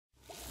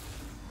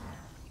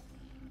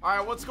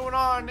Alright, what's going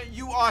on,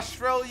 you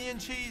Australian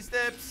cheese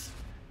dips?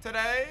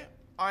 Today,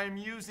 I'm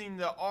using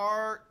the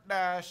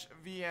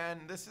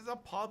R-VN. This is a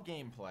pub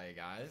gameplay,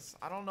 guys.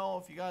 I don't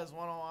know if you guys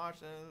want to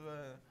watch this,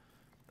 but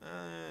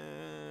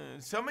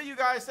some of you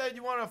guys said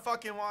you want to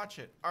fucking watch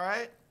it,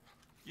 alright?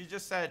 You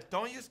just said,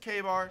 don't use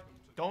K-Bar,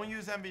 don't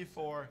use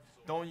MB4,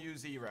 don't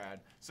use ERAD.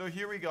 So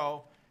here we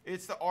go.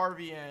 It's the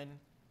R-VN.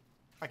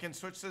 I can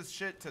switch this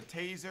shit to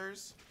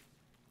tasers,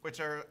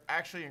 which are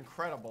actually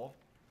incredible.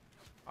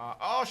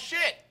 Oh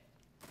shit!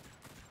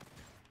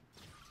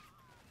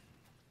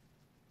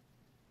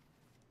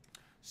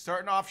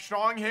 Starting off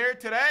strong here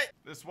today.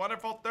 This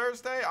wonderful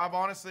Thursday. I've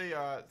honestly,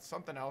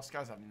 something else,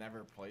 guys. I've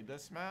never played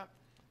this map.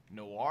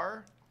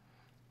 Noir.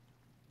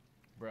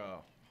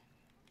 Bro.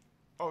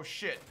 Oh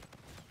shit.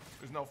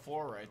 There's no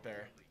floor right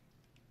there.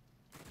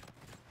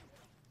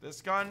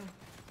 This gun,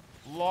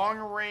 long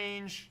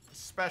range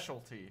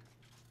specialty.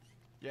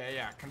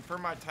 Yeah.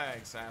 Confirm my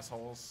tags,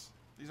 assholes.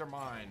 These are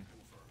mine.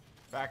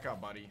 Back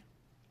up, buddy.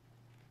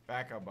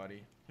 Back up,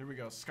 buddy. Here we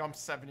go. Scum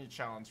 70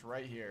 challenge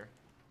right here.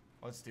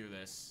 Let's do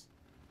this.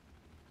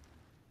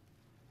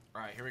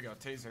 Alright, here we go.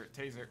 Taser.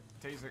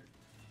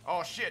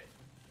 Oh, shit.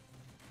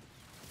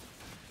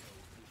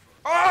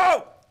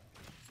 Oh!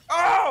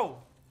 Oh!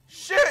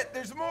 Shit!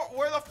 There's more.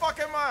 Where the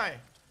fuck am I?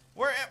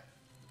 Where am...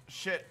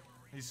 Shit.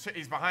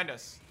 He's behind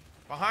us.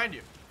 Behind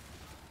you.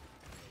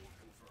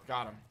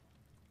 Got him.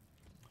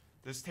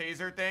 This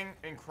taser thing,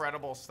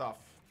 incredible stuff.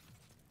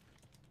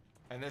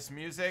 And this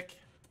music.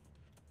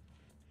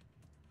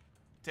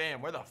 Damn,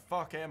 where the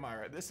fuck am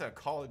I? This is a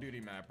Call of Duty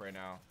map right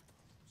now.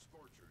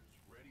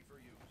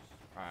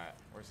 Alright,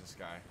 where's this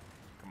guy?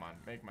 Come on,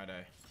 make my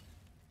day.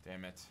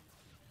 Damn it.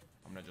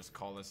 I'm gonna just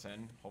call this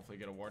in. Hopefully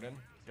get a warden.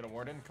 Get a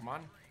warden, come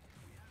on.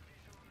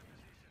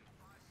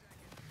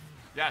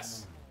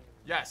 Yes!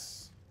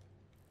 Yes!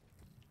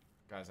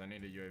 Guys, I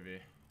need a UAV.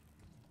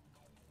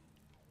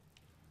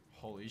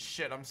 Holy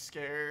shit, I'm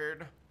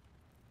scared.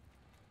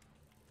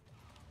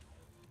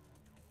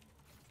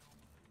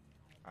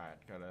 Alright,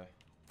 gotta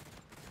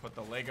put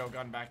the Lego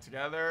gun back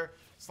together.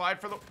 Slide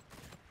for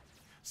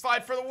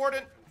the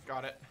warden!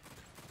 Got it.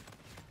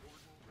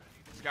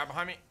 There's a guy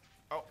behind me.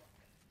 Oh.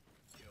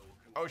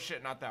 Oh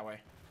shit, not that way.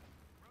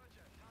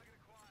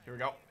 Here we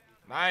go.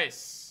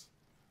 Nice.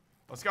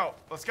 Let's go.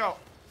 Let's go.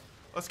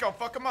 Let's go.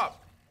 Fuck him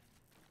up.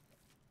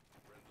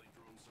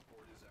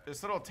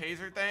 This little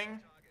taser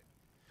thing.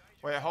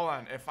 Wait, hold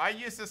on. If I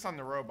use this on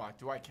the robot,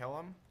 do I kill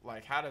him?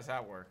 Like, how does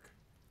that work?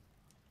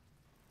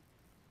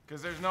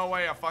 Because there's no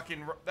way a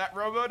fucking... that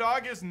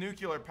robo-dog is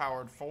nuclear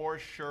powered for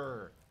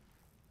sure.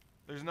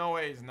 There's no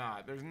way he's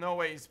not. There's no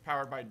way he's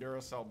powered by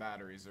Duracell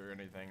batteries or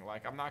anything.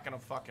 Like, I'm not gonna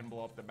fucking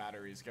blow up the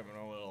batteries, give him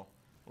a little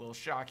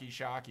shocky.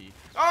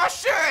 Oh,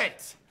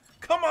 shit!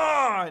 Come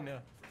on!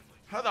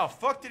 How the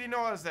fuck did he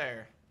know I was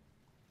there?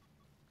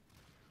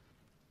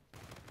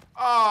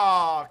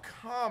 Oh,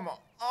 come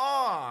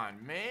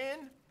on,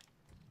 man.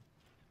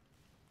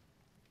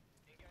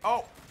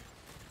 Oh.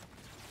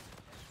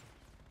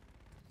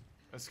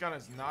 This gun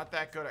is not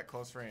that good at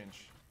close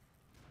range.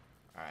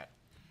 Alright.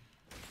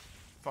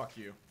 Fuck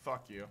you.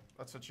 Fuck you.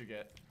 That's what you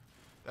get.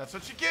 That's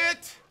what you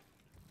get!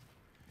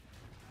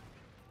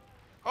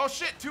 Oh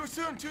shit! Too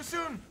soon! Too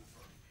soon!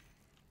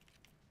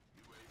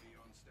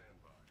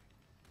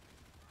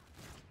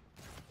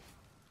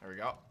 There we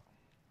go.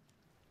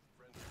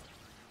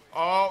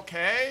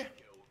 Okay.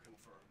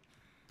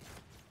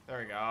 There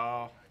we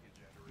go.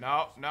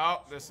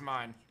 No. This is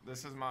mine.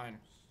 This is mine.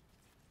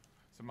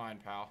 It's mine,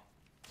 pal.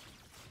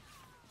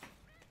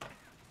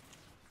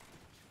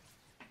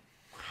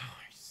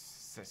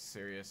 This is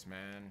serious,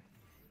 man.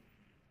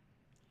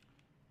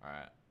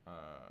 Alright.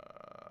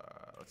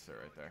 Let's sit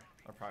right there.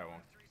 I probably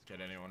won't get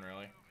anyone,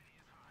 really.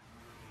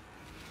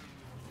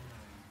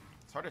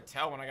 It's hard to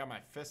tell when I got my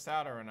fists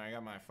out or when I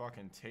got my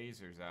fucking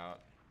tasers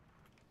out.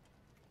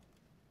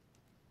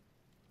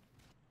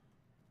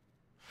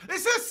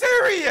 This is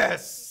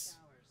serious!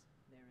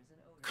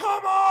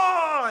 Come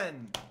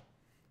on!